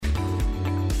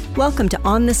Welcome to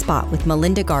On the Spot with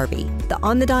Melinda Garvey, the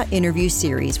On the Dot interview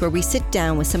series where we sit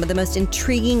down with some of the most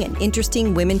intriguing and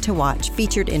interesting women to watch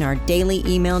featured in our daily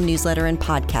email newsletter and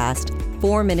podcast,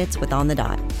 4 Minutes with On the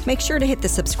Dot. Make sure to hit the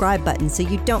subscribe button so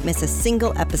you don't miss a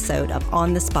single episode of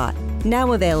On the Spot,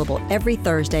 now available every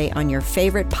Thursday on your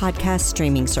favorite podcast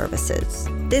streaming services.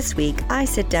 This week, I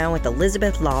sit down with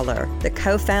Elizabeth Lawler, the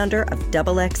co-founder of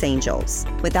XX Angels.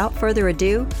 Without further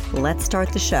ado, let's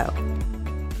start the show.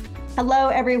 Hello,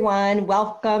 everyone.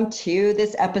 Welcome to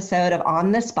this episode of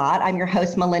On the Spot. I'm your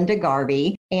host, Melinda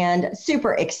Garvey, and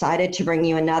super excited to bring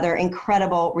you another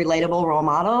incredible, relatable role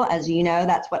model. As you know,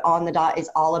 that's what On the Dot is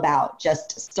all about,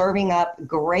 just serving up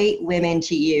great women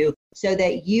to you so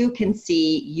that you can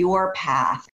see your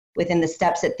path within the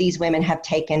steps that these women have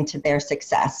taken to their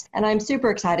success. And I'm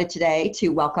super excited today to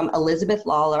welcome Elizabeth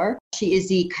Lawler. She is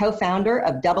the co-founder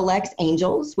of XX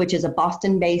Angels, which is a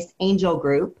Boston-based angel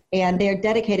group, and they're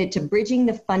dedicated to bridging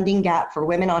the funding gap for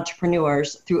women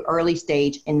entrepreneurs through early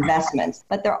stage investments.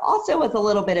 But there also is a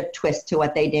little bit of twist to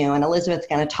what they do, and Elizabeth's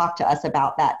going to talk to us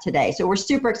about that today. So we're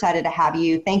super excited to have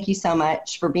you. Thank you so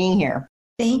much for being here.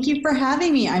 Thank you for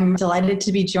having me. I'm delighted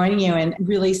to be joining you and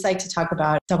really psyched to talk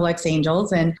about XX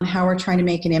Angels and how we're trying to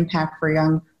make an impact for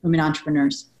young women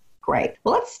entrepreneurs. Great.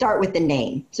 Well, let's start with the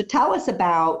name. So tell us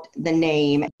about the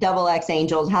name XX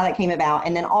Angels, how that came about,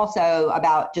 and then also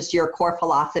about just your core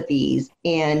philosophies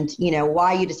and,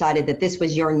 why you decided that this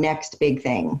was your next big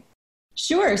thing.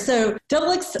 Sure. So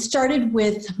XX started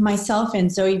with myself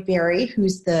and Zoe Berry,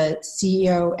 who's the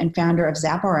CEO and founder of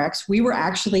ZapRx. We were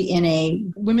actually in a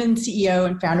women CEO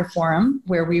and founder forum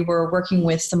where we were working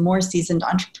with some more seasoned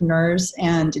entrepreneurs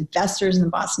and investors in the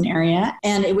Boston area.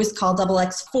 And it was called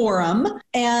XX Forum.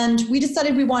 And we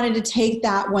decided we wanted to take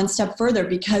that one step further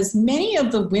because many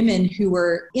of the women who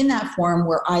were in that forum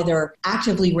were either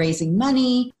actively raising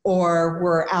money or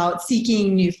were out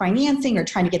seeking new financing or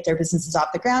trying to get their businesses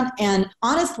off the ground. And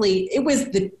honestly, it was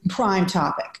the prime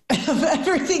topic of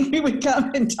everything we would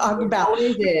come and talk about.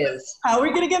 Always is. How are we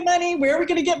going to get money? Where are we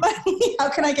going to get money? How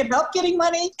can I get help getting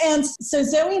money? And so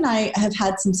Zoe and I have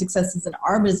had some successes in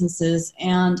our businesses,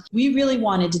 and we really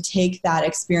wanted to take that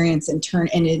experience and turn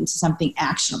it into something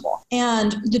actionable.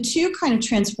 And the two kind of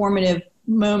transformative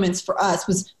moments for us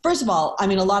was, first of all, a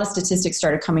lot of statistics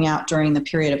started coming out during the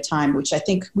period of time, which I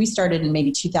think we started in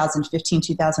maybe 2015,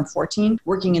 2014,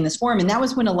 working in this forum. And that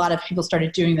was when a lot of people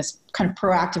started doing this kind of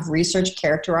proactive research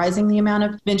characterizing the amount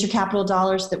of venture capital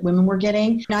dollars that women were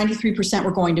getting. 93%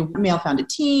 were going to male-founded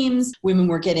teams. Women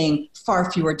were getting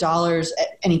far fewer dollars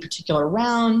at any particular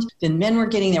round than men were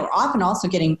getting. They were often also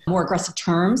getting more aggressive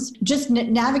terms. Just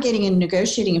navigating and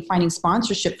negotiating and finding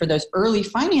sponsorship for those early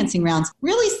financing rounds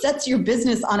really sets your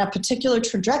business on a particular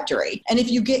trajectory. And if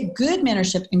you get good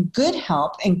mentorship and good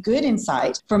help and good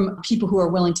insight from people who are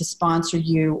willing to sponsor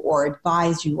you or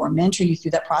advise you or mentor you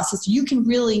through that process, you can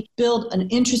really build an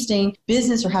interesting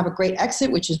business or have a great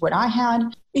exit, which is what I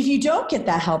had. If you don't get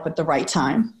that help at the right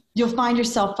time, you'll find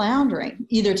yourself floundering,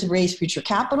 either to raise future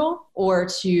capital or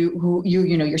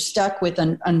you're stuck with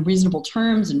unreasonable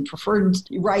terms and preferred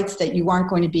rights that you aren't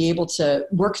going to be able to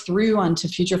work through onto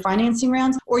future financing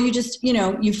rounds, or you just,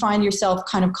 you find yourself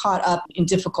kind of caught up in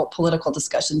difficult political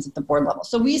discussions at the board level.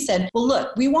 So we said, well,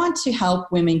 look, we want to help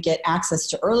women get access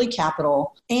to early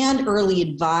capital and early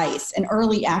advice and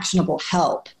early actionable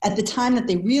help at the time that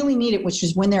they really need it, which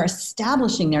is when they're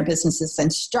establishing their businesses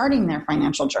and starting their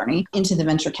financial journey into the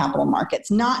venture capital markets,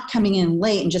 not coming in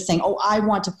late and just saying, oh, I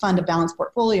want to fund a balanced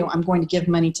portfolio. I'm going to give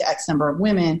money to X number of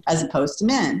women as opposed to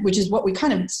men, which is what we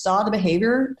kind of saw the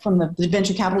behavior from the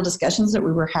venture capital discussions that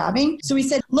we were having. So we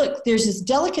said, look, there's this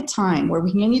delicate time where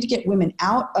we need to get women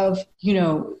out of,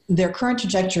 their current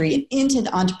trajectory and into the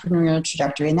entrepreneurial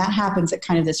trajectory. And that happens at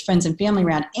kind of this friends and family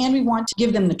round. And we want to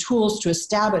give them the tools to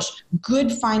establish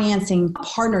good financing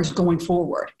partners going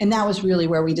forward. And that was really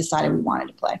where we decided we wanted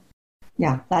to play.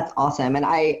 Yeah, that's awesome. And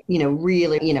I,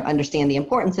 really, understand the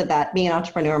importance of that, being an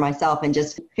entrepreneur myself, and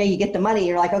just, okay, you get the money,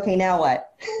 you're like, okay, now what?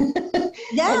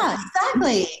 Yeah,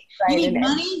 exactly. Right. You need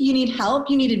money, you need help,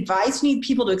 you need advice, you need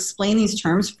people to explain these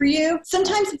terms for you.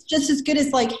 Sometimes it's just as good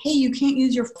as like, hey, you can't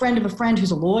use your friend of a friend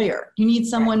who's a lawyer. You need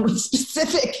someone with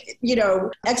specific,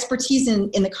 expertise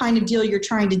in the kind of deal you're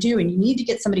trying to do. And you need to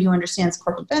get somebody who understands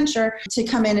corporate venture to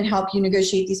come in and help you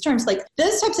negotiate these terms. Like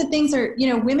those types of things are,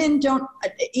 women don't,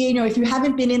 if you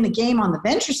haven't been in the game on the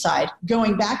venture side,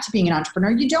 going back to being an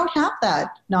entrepreneur, you don't have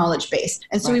that knowledge base.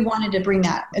 And so we wanted to bring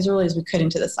that as early as we could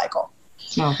into the cycle.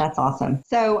 Oh, that's awesome.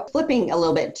 So flipping a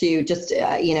little bit to just,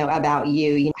 about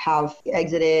you have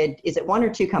exited, is it one or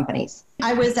two companies?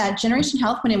 I was at Generation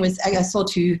Health when I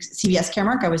sold to CVS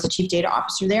Caremark. I was the chief data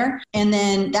officer there. And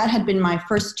then that had been my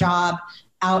first job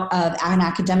out of an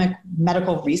academic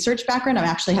medical research background. I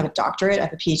actually have a doctorate. I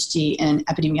have a PhD in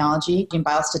epidemiology and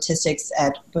biostatistics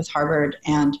at both Harvard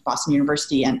and Boston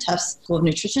University and Tufts School of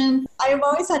Nutrition. I've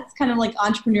always had this kind of like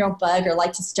entrepreneurial bug, or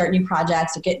like to start new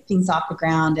projects or get things off the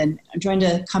ground. And I joined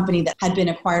a company that had been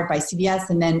acquired by CVS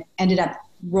and then ended up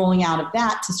rolling out of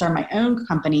that to start my own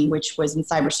company, which was in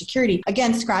cybersecurity.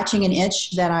 Again, scratching an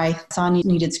itch that I saw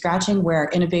needed scratching, where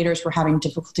innovators were having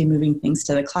difficulty moving things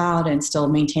to the cloud and still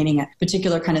maintaining a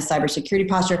particular kind of cybersecurity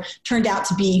posture. Turned out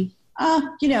to be,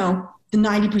 the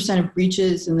 90% of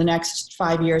breaches in the next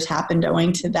 5 years happened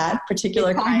owing to that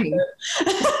particular kind of...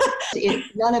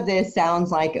 None of this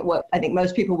sounds like what I think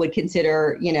most people would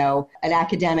consider, an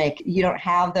academic. You don't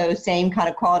have those same kind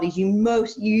of qualities you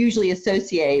usually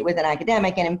associate with an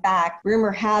academic. And in fact,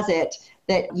 rumor has it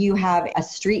that you have a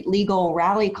street legal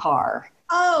rally car.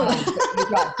 Oh,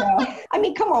 I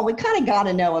mean, come on, we kind of got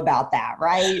to know about that,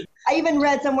 right? I even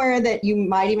read somewhere that you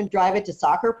might even drive it to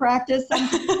soccer practice.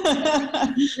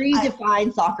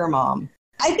 Redefined soccer mom.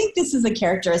 I think this is a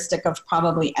characteristic of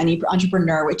probably any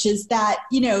entrepreneur, which is that,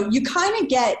 you kind of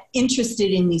get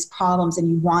interested in these problems and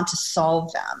you want to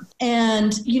solve them.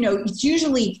 And, it's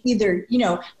usually either,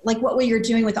 like what you're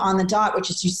doing with On the Dot, which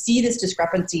is you see this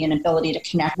discrepancy in ability to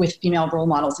connect with female role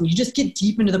models, and you just get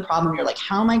deep into the problem. You're like,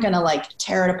 how am I going to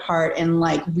tear it apart and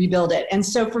rebuild it? And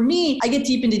so for me, I get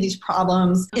deep into these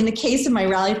problems. In the case of my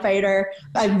Rally Fighter,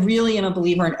 I really am a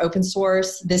believer in open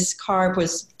source. This car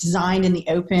was designed in the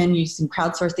open using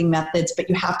crowdsourcing methods, but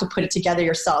you have to put it together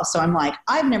yourself. So I'm like,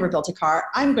 I've never built a car.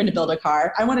 I'm going to build a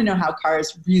car. I want to know how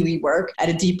cars really work at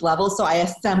a deep level. So I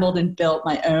assembled and built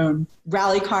my own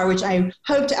rally car, which I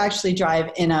hope to actually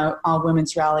drive in a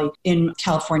all-women's rally in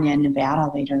California and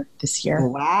Nevada later this year.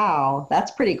 Wow,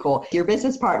 that's pretty cool. Your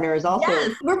business partner is also...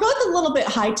 Yes, we're both a little bit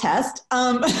high test.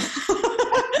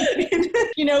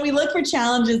 We look for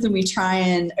challenges and we try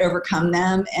and overcome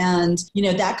them. And,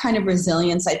 that kind of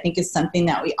resilience, I think, is something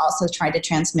that we also try to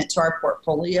transmit to our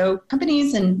portfolio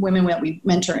companies and women that we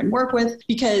mentor and work with,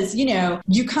 because,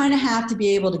 you kind of have to be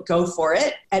able to go for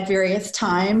it at various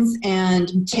times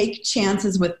and take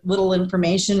chances with little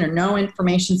information or no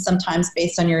information, sometimes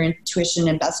based on your intuition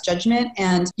and best judgment.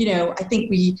 And, I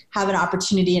think we have an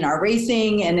opportunity in our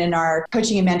racing and in our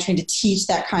coaching and mentoring to teach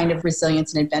that kind of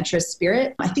resilience and adventurous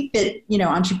spirit. I think that,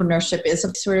 entrepreneurship is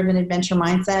a sort of an adventure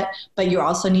mindset, but you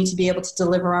also need to be able to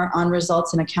deliver on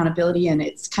results and accountability. And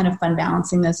it's kind of fun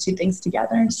balancing those two things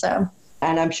together. So.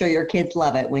 And I'm sure your kids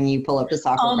love it when you pull up to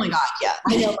soccer. Oh my God, yeah.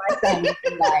 I know my son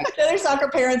is like... The other soccer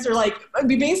parents are like,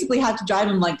 we basically have to drive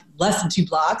them less than 2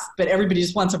 blocks, but everybody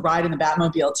just wants a ride in the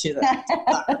Batmobile too.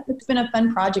 It's been a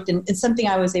fun project, and it's something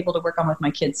I was able to work on with my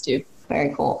kids too.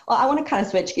 Very cool. Well, I want to kind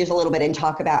of switch gears a little bit and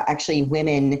talk about actually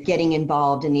women getting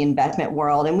involved in the investment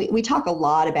world. And we talk a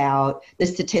lot about the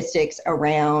statistics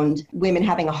around women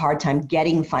having a hard time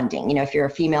getting funding. If you're a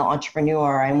female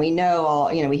entrepreneur, and we know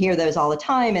we hear those all the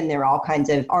time, and there are all kinds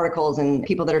of articles and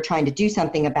people that are trying to do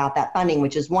something about that funding,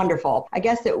 which is wonderful. I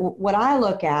guess that what I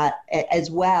look at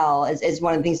as well as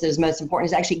one of the things that is most important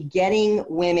is actually getting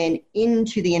women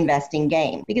into the investing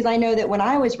game. Because I know that when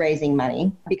I was raising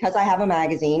money, because I have a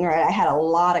magazine, right, I had a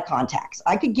lot of contacts.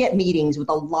 I could get meetings with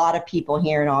a lot of people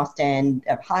here in Austin,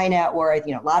 of high net worth,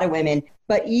 a lot of women.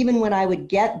 But even when I would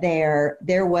get there,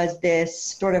 there was this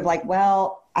sort of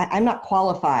I'm not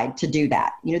qualified to do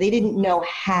that. They didn't know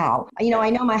how. I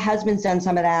know my husband's done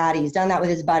some of that. He's done that with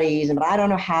his buddies, but I don't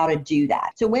know how to do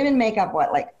that. So women make up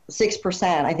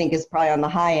 6%, I think, is probably on the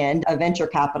high end of venture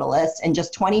capitalists, and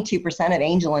just 22% of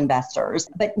angel investors.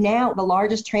 But now the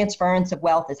largest transference of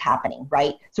wealth is happening,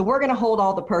 right? So we're going to hold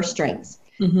all the purse strings.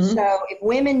 Mm-hmm. So if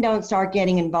women don't start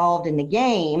getting involved in the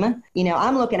game,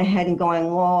 I'm looking ahead and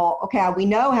going, well, okay, we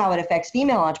know how it affects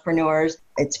female entrepreneurs.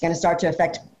 It's going to start to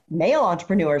affect male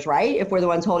entrepreneurs, right? If we're the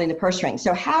ones holding the purse strings.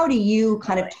 So how do you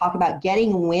kind of talk about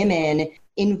getting women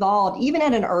involved, even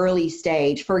at an early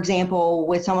stage, for example,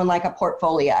 with someone like a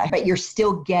Portfolio, but you're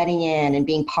still getting in and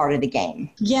being part of the game?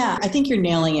 Yeah, I think you're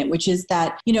nailing it, which is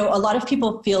that, a lot of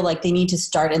people feel like they need to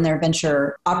start in their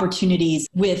venture opportunities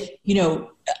with,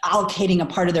 allocating a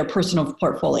part of their personal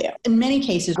portfolio. In many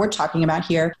cases, we're talking about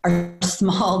here are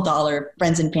small dollar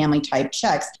friends and family type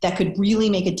checks that could really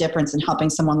make a difference in helping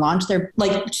someone launch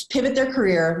pivot their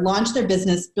career, launch their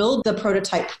business, build the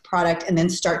prototype product, and then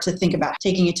start to think about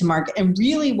taking it to market. And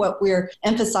really what we're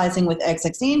emphasizing with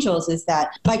XX Angels is that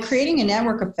by creating a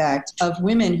network effect of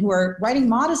women who are writing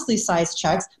modestly sized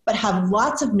checks, but have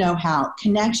lots of know-how,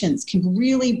 connections, can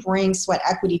really bring sweat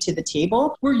equity to the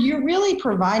table, where you're really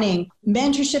providing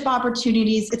mentorship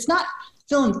opportunities. It's not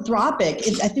philanthropic.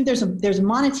 I think there's a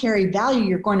monetary value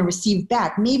you're going to receive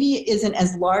back. Maybe it isn't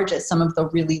as large as some of the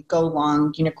really go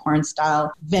long unicorn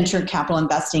style venture capital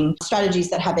investing strategies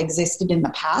that have existed in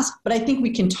the past. But I think we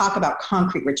can talk about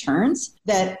concrete returns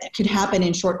that could happen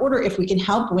in short order if we can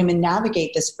help women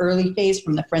navigate this early phase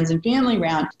from the friends and family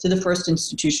round to the first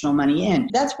institutional money in.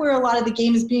 That's where a lot of the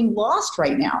game is being lost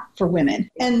right now for women.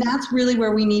 And that's really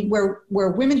where we need, where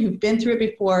women who've been through it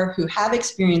before, who have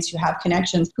experience, who have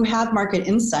connections, who have market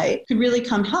insight could really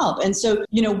come help. And so,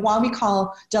 while we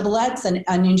call XX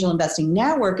an angel investing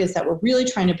network, is that we're really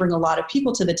trying to bring a lot of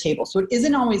people to the table. So it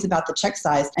isn't always about the check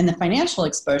size and the financial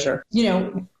exposure.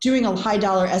 Doing a high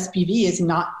dollar SPV is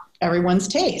not everyone's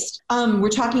taste. We're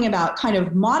talking about kind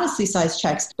of modestly sized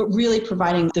checks, but really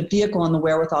providing the vehicle and the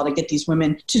wherewithal to get these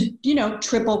women to,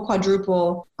 triple,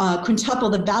 quadruple,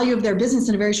 quintuple the value of their business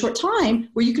in a very short time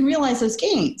where you can realize those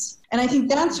gains. And I think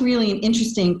that's really an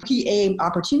interesting PA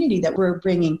opportunity that we're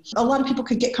bringing. A lot of people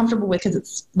could get comfortable with because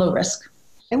it's low risk.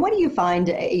 And what do you find,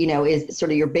 is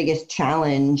sort of your biggest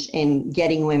challenge in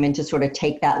getting women to sort of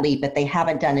take that leap if they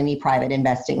haven't done any private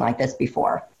investing like this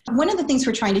before? One of the things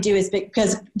we're trying to do is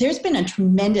because there's been a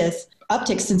tremendous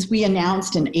uptick since we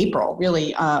announced in April,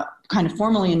 really kind of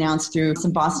formally announced through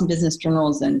some Boston Business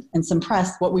Journals and some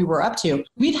press what we were up to.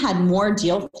 We've had more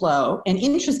deal flow and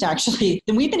interest actually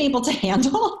than we've been able to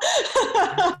handle.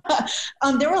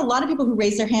 There were a lot of people who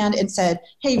raised their hand and said,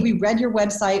 hey, we read your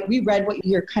website. We read what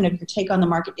your take on the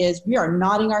market is. We are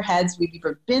nodding our heads. We've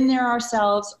either been there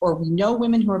ourselves or we know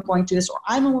women who are going through this, or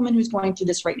I'm a woman who's going through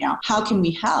this right now. How can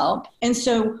we help? And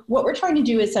so what we're trying to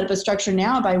do is set up a structure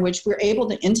now by which we're able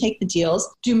to intake the deals,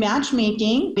 do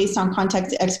matchmaking based on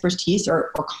context expertise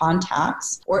or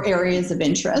contacts or areas of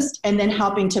interest, and then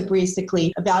helping to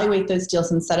basically evaluate those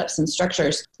deals and set up some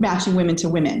structures matching women to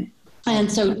women.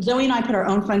 And so Zoe and I put our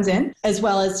own funds in, as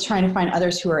well as trying to find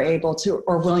others who are able to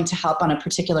or willing to help on a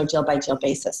particular deal by deal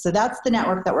basis. So that's the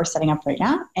network that we're setting up right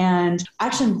now. And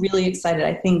actually I'm really excited.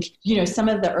 I think, some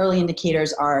of the early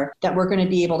indicators are that we're going to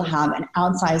be able to have an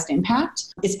outsized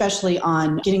impact, especially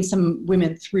on getting some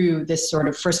women through this sort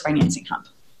of first financing hump.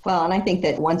 Well, and I think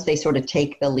that once they sort of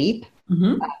take the leap,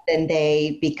 then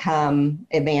they become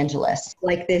evangelists.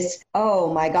 Like this,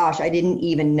 oh my gosh, I didn't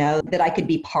even know that I could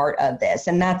be part of this.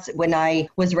 And that's when I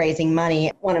was raising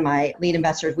money. One of my lead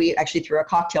investors, we actually threw a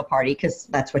cocktail party because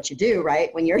that's what you do,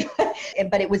 right? When you're,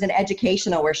 but it was an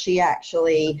educational where she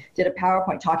actually did a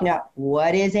PowerPoint talking about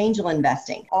what is angel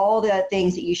investing, all the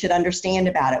things that you should understand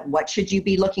about it. What should you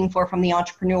be looking for from the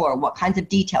entrepreneur? What kinds of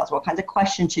details, what kinds of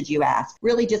questions should you ask?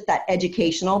 Really just that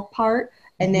educational part.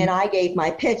 And then I gave my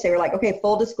pitch. They were like, okay,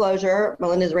 full disclosure,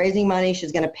 Melinda's raising money.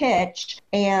 She's going to pitch.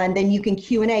 And then you can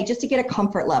Q&A just to get a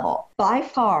comfort level. By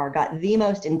far got the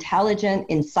most intelligent,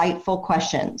 insightful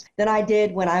questions that I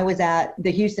did when I was at the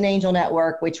Houston Angel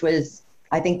Network, which was,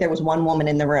 I think there was one woman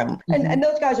in the room. And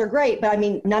those guys are great. But I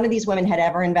mean, none of these women had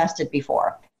ever invested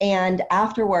before. And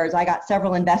afterwards, I got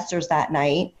several investors that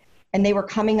night. And they were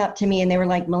coming up to me and they were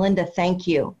like, Melinda, thank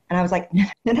you. And I was like,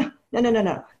 no.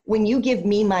 When you give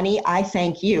me money, I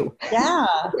thank you. Yeah.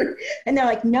 And they're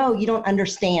like, no, you don't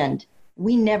understand.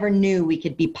 We never knew we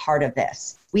could be part of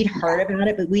this. We'd heard about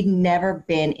it, but we'd never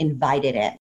been invited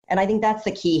in. And I think that's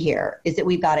the key here, is that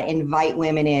we've got to invite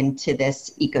women into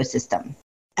this ecosystem.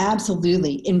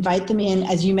 Absolutely. Invite them in,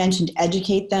 as you mentioned,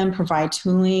 educate them, provide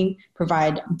tooling,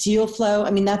 provide deal flow. I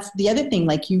mean, that's the other thing,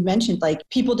 like you mentioned, like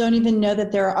people don't even know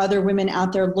that there are other women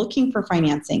out there looking for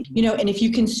financing, and if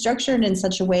you can structure it in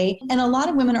such a way, and a lot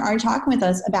of women are talking with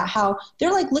us about how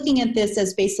they're like looking at this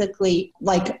as basically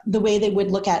like the way they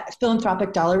would look at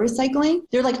philanthropic dollar recycling.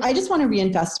 They're like, I just want to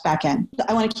reinvest back in.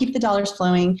 I want to keep the dollars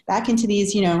flowing back into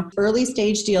these, early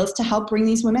stage deals to help bring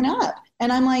these women up.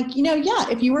 And I'm like,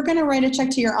 if you were going to write a check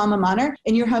to your alma mater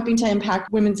and you're hoping to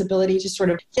impact women's ability to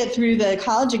sort of get through the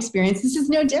college experience, this is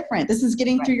no different. This is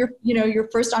getting through your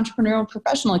first entrepreneurial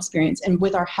professional experience. And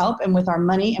with our help and with our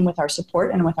money and with our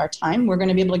support and with our time, we're going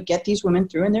to be able to get these women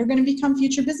through and they're going to become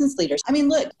future business leaders. I mean,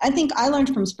 look, I think I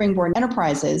learned from Springboard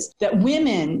Enterprises that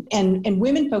women and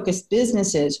women-focused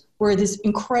businesses were this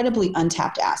incredibly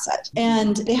untapped asset.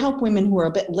 And they help women who are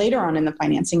a bit later on in the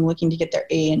financing looking to get their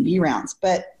A and B rounds.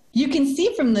 But you can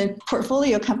see from the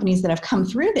portfolio companies that have come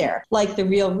through there, like The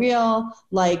Real,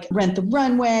 like Rent the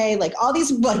Runway, like all these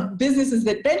like businesses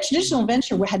that traditional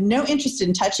venture had no interest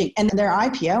in touching, and they're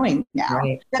IPOing now.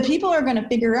 Right. That people are going to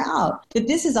figure out that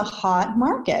this is a hot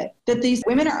market, that these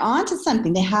women are onto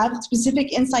something. They have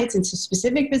specific insights into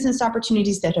specific business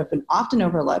opportunities that have been often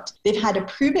overlooked. They've had to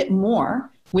prove it more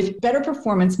with better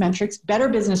performance metrics, better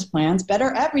business plans,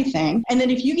 better everything. And then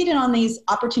if you get in on these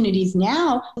opportunities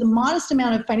now, the modest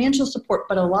amount of financial support,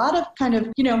 but a lot of kind of,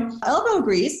 elbow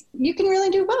grease, you can really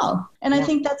do well. And I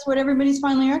think that's what everybody's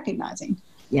finally recognizing.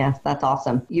 Yes, that's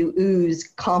awesome. You ooze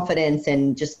confidence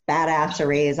and just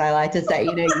badassery, as I like to say.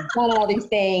 You've done all these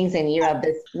things and you have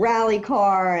this rally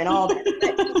car and all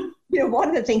that. One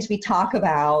of the things we talk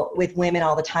about with women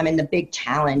all the time, and the big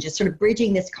challenge, is sort of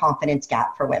bridging this confidence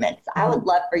gap for women. So I would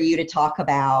love for you to talk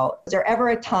about, was there ever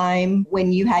a time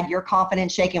when you had your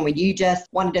confidence shaken, when you just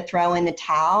wanted to throw in the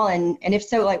towel? And if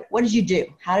so, like, what did you do?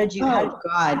 How did you?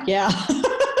 God, yeah.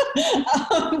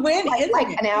 When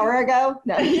like an hour ago?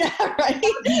 No. Yeah,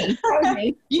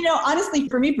 right. Honestly,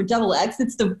 for me, for Double X,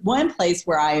 it's the one place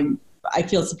where I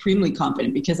feel supremely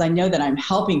confident because I know that I'm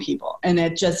helping people. And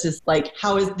it just is like,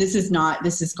 this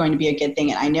is going to be a good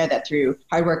thing. And I know that through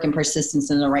hard work and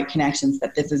persistence and the right connections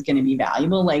that this is going to be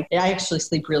valuable. Like, I actually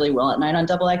sleep really well at night on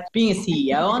Double X. Being a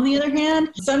CEO, on the other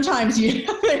hand, sometimes you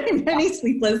have very many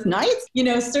sleepless nights.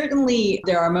 Certainly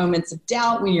there are moments of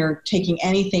doubt when you're taking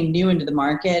anything new into the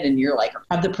market and you're like,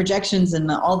 have the projections and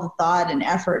all the thought and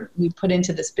effort we put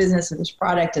into this business or this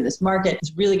product or this market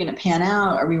is really going to pan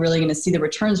out? Are we really going to see the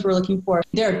returns we're looking for?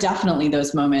 There are definitely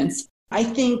those moments. I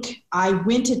think I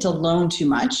went it alone too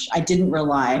much. I didn't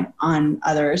rely on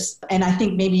others. And I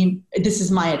think maybe this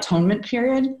is my atonement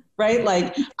period, right?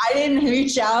 Like, I didn't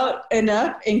reach out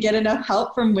enough and get enough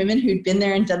help from women who'd been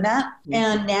there and done that.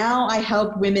 And now I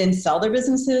help women sell their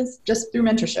businesses just through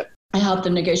mentorship. I help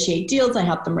them negotiate deals. I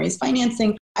help them raise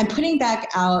financing. I'm putting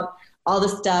back out all the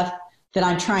stuff that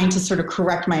I'm trying to sort of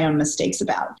correct my own mistakes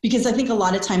about. Because I think a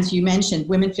lot of times, you mentioned,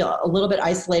 women feel a little bit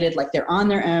isolated, like they're on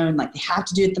their own, like they have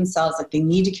to do it themselves, like they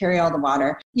need to carry all the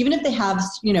water. Even if they have,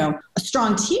 a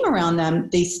strong team around them,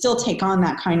 they still take on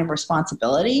that kind of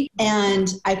responsibility.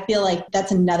 And I feel like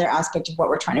that's another aspect of what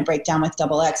we're trying to break down with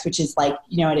Double X, which is like,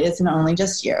 it isn't only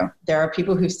just you. There are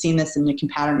people who've seen this and they can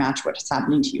pattern match what's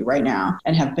happening to you right now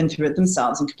and have been through it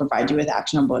themselves and can provide you with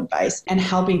actionable advice, and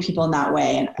helping people in that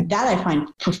way. And that I find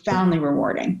profoundly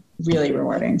rewarding, really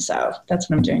rewarding. So that's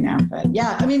what I'm doing now. But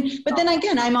yeah, but then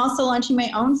again, I'm also launching my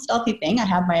own stealthy thing. I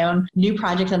have my own new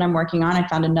project that I'm working on. I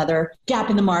found another gap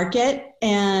in the market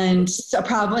and a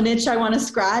problem, an itch I want to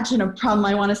scratch, and a problem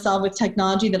I want to solve with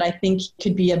technology that I think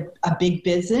could be a big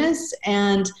business.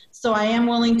 And so I am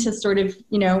willing to sort of,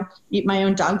 eat my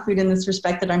own dog food in this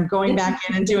respect, that I'm going back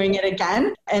in and doing it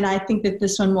again. And I think that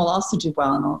this one will also do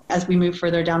well as we move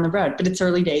further down the road. But it's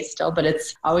early days still, but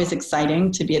it's always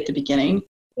exciting to be at the beginning.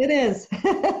 It is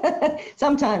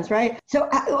sometimes, right? So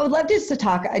I would love just to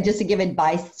talk, just to give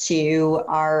advice to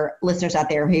our listeners out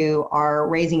there who are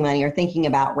raising money or thinking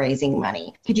about raising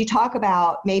money. Could you talk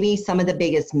about maybe some of the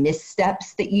biggest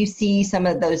missteps that you see, some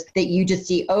of those that you just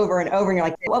see over and over, and you're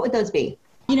like, what would those be?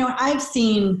 I've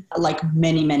seen like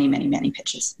many, many, many, many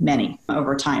pitches, many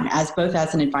over time, both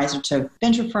as an advisor to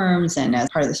venture firms and as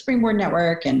part of the Springboard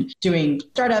Network and doing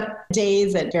startup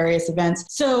days at various events.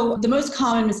 So the most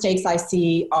common mistakes I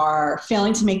see are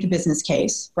failing to make the business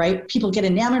case, right? People get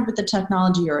enamored with the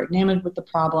technology or enamored with the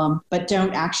problem, but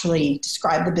don't actually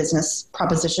describe the business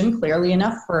proposition clearly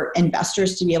enough for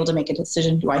investors to be able to make a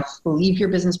decision. Do I believe your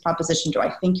business proposition? Do I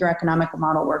think your economic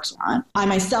model works or not? I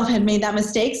myself had made that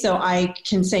mistake, so I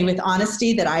can say with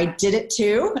honesty that I did it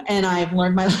too, and I've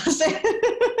learned my lesson.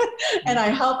 And I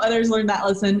help others learn that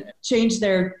lesson, change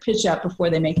their pitch up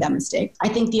before they make that mistake. I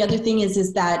think the other thing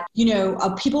is that,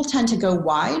 people tend to go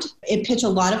wide and pitch a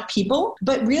lot of people,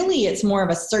 but really it's more of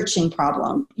a searching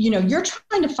problem. You're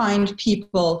trying to find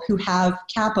people who have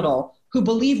capital, who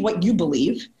believe what you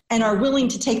believe, and are willing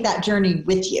to take that journey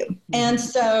with you. And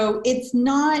so it's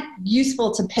not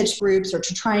useful to pitch groups or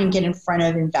to try and get in front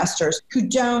of investors who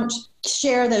don't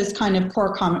share those kind of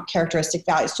core common characteristic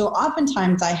values. So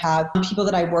oftentimes I have people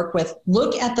that I work with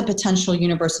look at the potential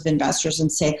universe of investors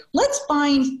and say, let's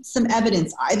find some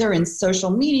evidence either in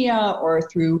social media or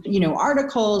through,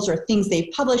 articles or things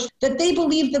they've published that they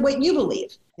believe that what you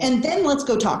believe. And then let's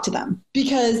go talk to them,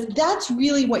 because that's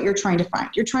really what you're trying to find.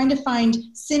 You're trying to find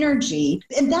synergy,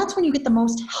 and that's when you get the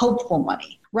most helpful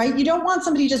money, right? You don't want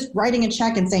somebody just writing a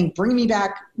check and saying, bring me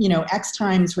back, X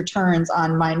times returns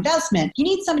on my investment. You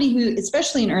need somebody who,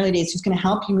 especially in early days, who's going to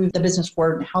help you move the business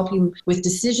forward and help you with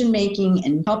decision-making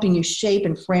and helping you shape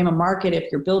and frame a market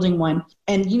if you're building one.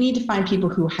 And you need to find people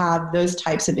who have those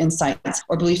types of insights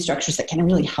or belief structures that can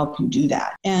really help you do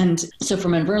that. And so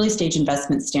from an early stage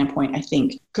investment standpoint, I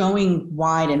think going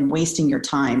wide and wasting your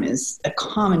time is a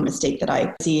common mistake that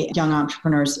I see young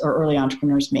entrepreneurs or early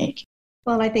entrepreneurs make.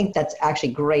 Well, and I think that's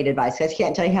actually great advice. I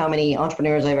can't tell you how many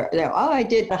entrepreneurs I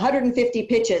did 150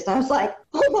 pitches. And I was like,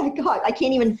 oh my God, I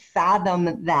can't even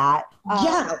fathom that.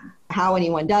 How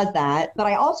anyone does that. But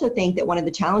I also think that one of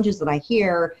the challenges that I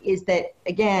hear is that,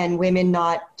 again, women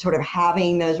not sort of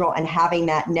having those roles and having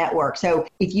that network. So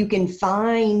if you can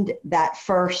find that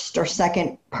first or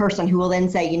second person who will then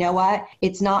say, you know what,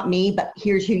 it's not me, but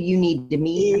here's who you need to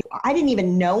meet. I didn't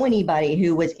even know anybody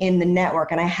who was in the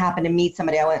network. And I happened to meet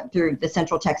somebody. I went through the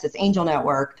Central Texas Angel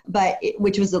Network,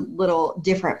 which was a little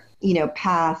different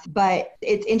path. But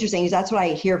it's interesting because that's what I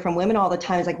hear from women all the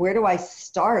time. It's like, where do I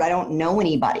start? I don't know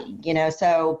anybody,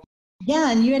 so.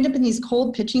 Yeah. And you end up in these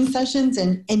cold pitching sessions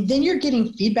and then you're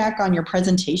getting feedback on your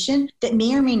presentation that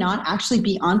may or may not actually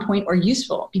be on point or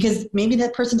useful because maybe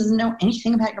that person doesn't know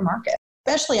anything about your market.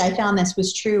 Especially, I found this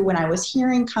was true when I was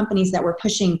hearing companies that were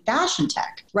pushing fashion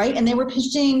tech, right? And they were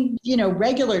pushing,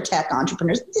 regular tech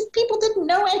entrepreneurs. These people didn't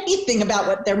know anything about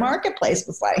what their marketplace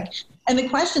was like. And the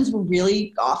questions were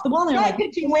really off the wall. They're like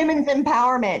pitching women's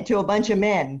empowerment to a bunch of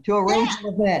men, to a room full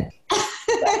of men.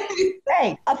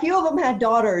 Hey, a few of them had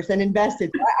daughters and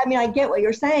invested. I mean, I get what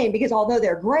you're saying because although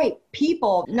they're great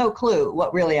people, no clue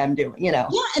what really I'm doing, Yeah,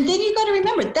 and then you've got to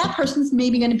remember that person's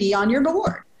maybe going to be on your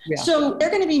board. Yeah. So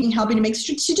they're going to be helping to make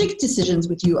strategic decisions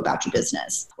with you about your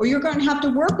business, or you're going to have to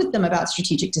work with them about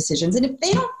strategic decisions. And if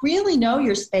they don't really know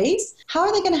your space, how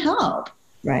are they going to help?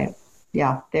 Right.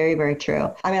 Yeah, very, very true.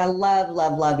 I mean, I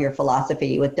love your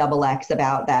philosophy with XXX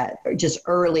about that. Just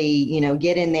early,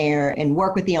 get in there and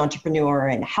work with the entrepreneur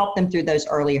and help them through those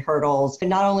early hurdles. And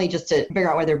not only just to figure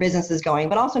out where their business is going,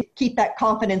 but also keep that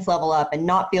confidence level up and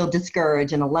not feel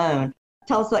discouraged and alone.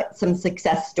 Tell us some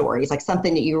success stories, like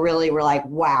something that you really were like,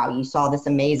 wow, you saw this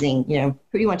amazing, who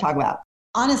do you want to talk about?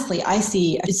 Honestly, I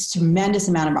see a tremendous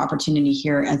amount of opportunity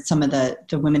here and some of the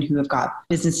women who have got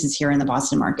businesses here in the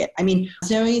Boston market. I mean,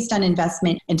 Zoe's done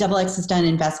investment and XXX has done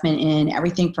investment in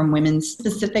everything from women's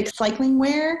specific cycling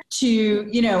wear to,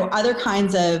 other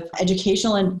kinds of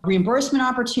educational and reimbursement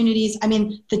opportunities. I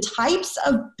mean, the types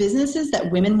of businesses that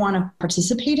women want to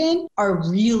participate in are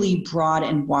really broad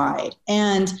and wide.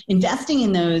 And investing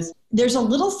in those, there's a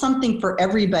little something for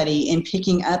everybody in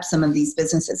picking up some of these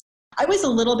businesses. I was a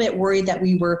little bit worried that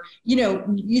we were,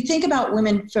 you think about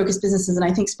women-focused businesses, and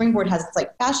I think Springboard has its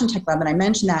like fashion tech lab, and I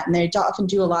mentioned that, and they often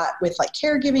do a lot with like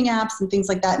caregiving apps and things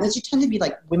like that. And those tend to be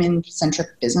like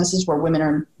women-centric businesses where women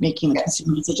are making the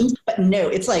consumer decisions. But no,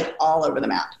 it's like all over the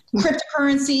map.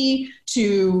 Cryptocurrency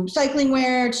to cycling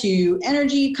wear to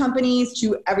energy companies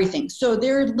to everything. So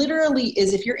there literally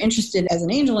is, if you're interested as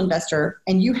an angel investor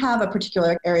and you have a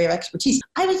particular area of expertise.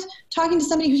 I was talking to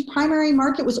somebody whose primary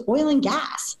market was oil and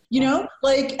gas,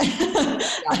 like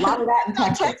a lot of that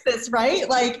in Texas, right?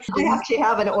 Like I actually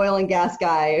have an oil and gas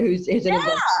guy who's an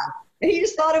investor. And he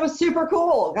just thought it was super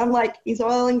cool. I'm like, he's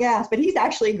oil and gas, but he's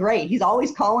actually great. He's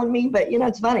always calling me, but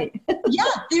it's funny. Yeah,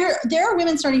 there are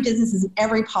women starting businesses in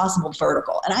every possible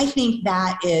vertical. And I think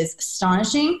that is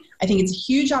astonishing. I think it's a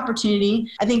huge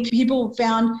opportunity. I think people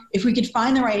found if we could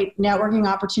find the right networking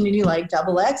opportunity like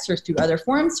XXX or through other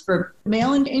forums for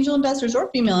male angel investors or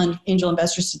female angel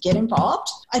investors to get involved,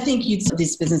 I think you'd see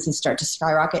these businesses start to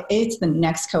skyrocket. It's the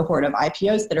next cohort of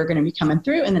IPOs that are going to be coming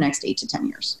through in the next 8 to 10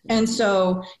 years. And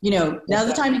so, now's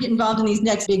the time to get involved in these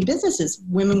next big businesses,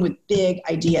 women with big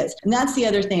ideas. And that's the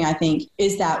other thing I think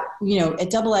is that, at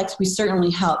XXX, we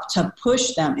certainly help to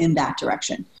push them in that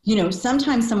direction.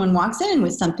 Sometimes someone walks in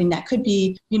with something that could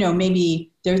be,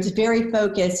 maybe there's very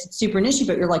focused, super niche,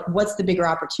 but you're like, what's the bigger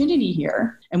opportunity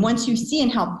here? And once you see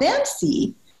and help them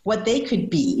see what they could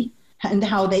be and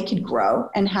how they could grow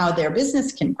and how their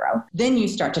business can grow, then you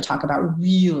start to talk about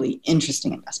really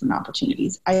interesting investment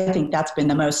opportunities. I think that's been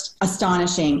the most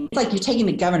astonishing. It's like you're taking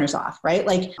the governors off, right?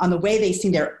 Like on the way they see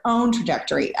their own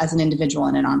trajectory as an individual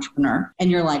and an entrepreneur.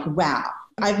 And you're like, wow.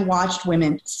 I've watched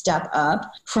women step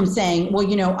up from saying,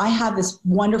 well, I have this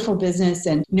wonderful business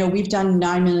and, we've done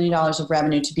 $9 million of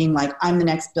revenue to being like, I'm the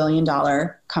next $1 billion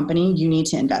company. You need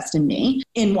to invest in me.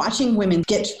 And watching women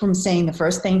get from saying the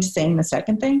first thing to saying the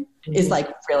second thing is like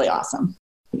really awesome.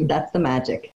 That's the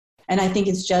magic. And I think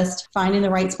it's just finding the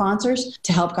right sponsors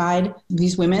to help guide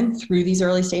these women through these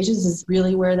early stages is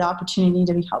really where the opportunity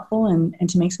to be helpful and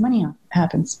to make some money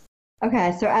happens.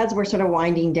 Okay, so as we're sort of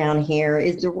winding down here,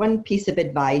 is there one piece of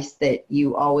advice that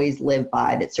you always live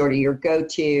by that's sort of your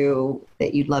go-to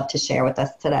that you'd love to share with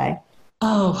us today?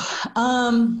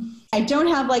 I don't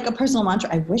have like a personal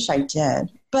mantra. I wish I did.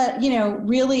 But,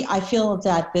 really, I feel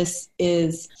that this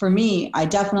is, for me, I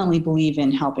definitely believe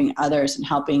in helping others, and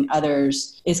helping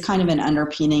others is kind of an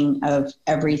underpinning of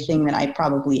everything that I've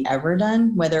probably ever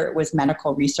done, whether it was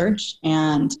medical research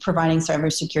and providing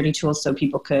cybersecurity tools so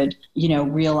people could,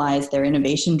 realize their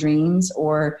innovation dreams,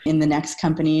 or in the next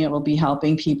company, it will be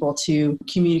helping people to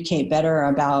communicate better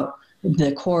about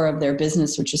the core of their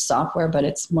business, which is software, but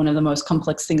it's one of the most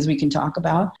complex things we can talk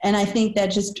about. And I think that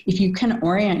just if you can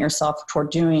orient yourself toward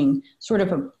doing sort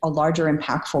of a larger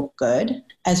impactful good,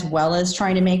 as well as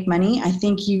trying to make money, I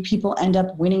think people end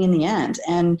up winning in the end.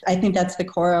 And I think that's the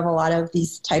core of a lot of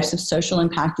these types of social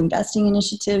impact investing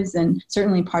initiatives, and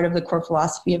certainly part of the core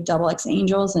philosophy of XX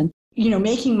Angels. And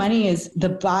making money is the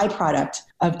byproduct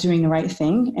of doing the right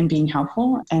thing and being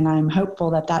helpful. And I'm hopeful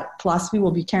that philosophy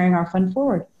will be carrying our fund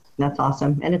forward. That's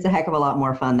awesome. And it's a heck of a lot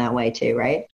more fun that way too,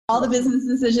 right? All the business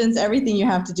decisions, everything you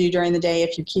have to do during the day,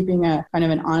 if you're keeping a kind of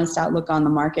an honest outlook on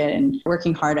the market and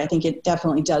working hard, I think it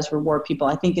definitely does reward people.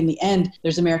 I think in the end,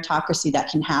 there's a meritocracy that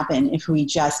can happen if we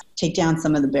just take down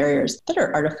some of the barriers that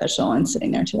are artificial and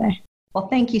sitting there today. Well,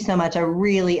 thank you so much. I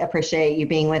really appreciate you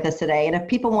being with us today. And if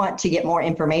people want to get more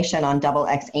information on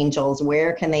XX Angels,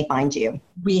 where can they find you?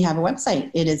 We have a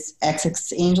website. It is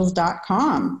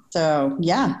xxangels.com. So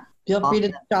yeah. Feel free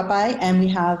to stop by, and we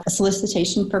have a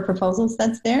solicitation for proposals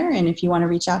that's there. And if you want to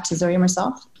reach out to Zoe or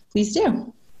myself, please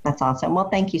do. That's awesome. Well,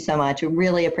 thank you so much. We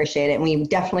really appreciate it. And we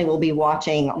definitely will be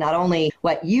watching not only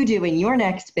what you do in your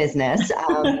next business,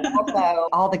 but also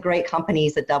all the great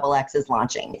companies that XX is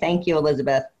launching. Thank you,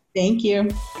 Elizabeth. Thank you.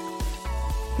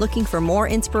 Looking for more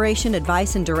inspiration,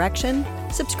 advice, and direction?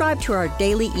 Subscribe to our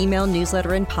daily email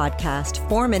newsletter and podcast,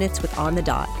 4 Minutes with On the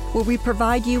Dot, where we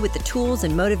provide you with the tools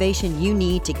and motivation you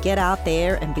need to get out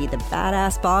there and be the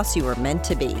badass boss you were meant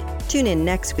to be. Tune in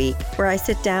next week, where I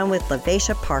sit down with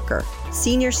Lavaisha Parker,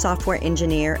 Senior Software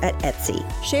Engineer at Etsy.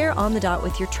 Share On the Dot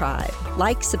with your tribe.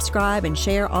 Like, subscribe, and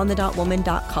share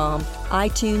onthedotwoman.com,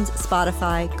 iTunes,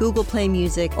 Spotify, Google Play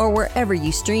Music, or wherever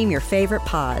you stream your favorite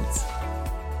pods.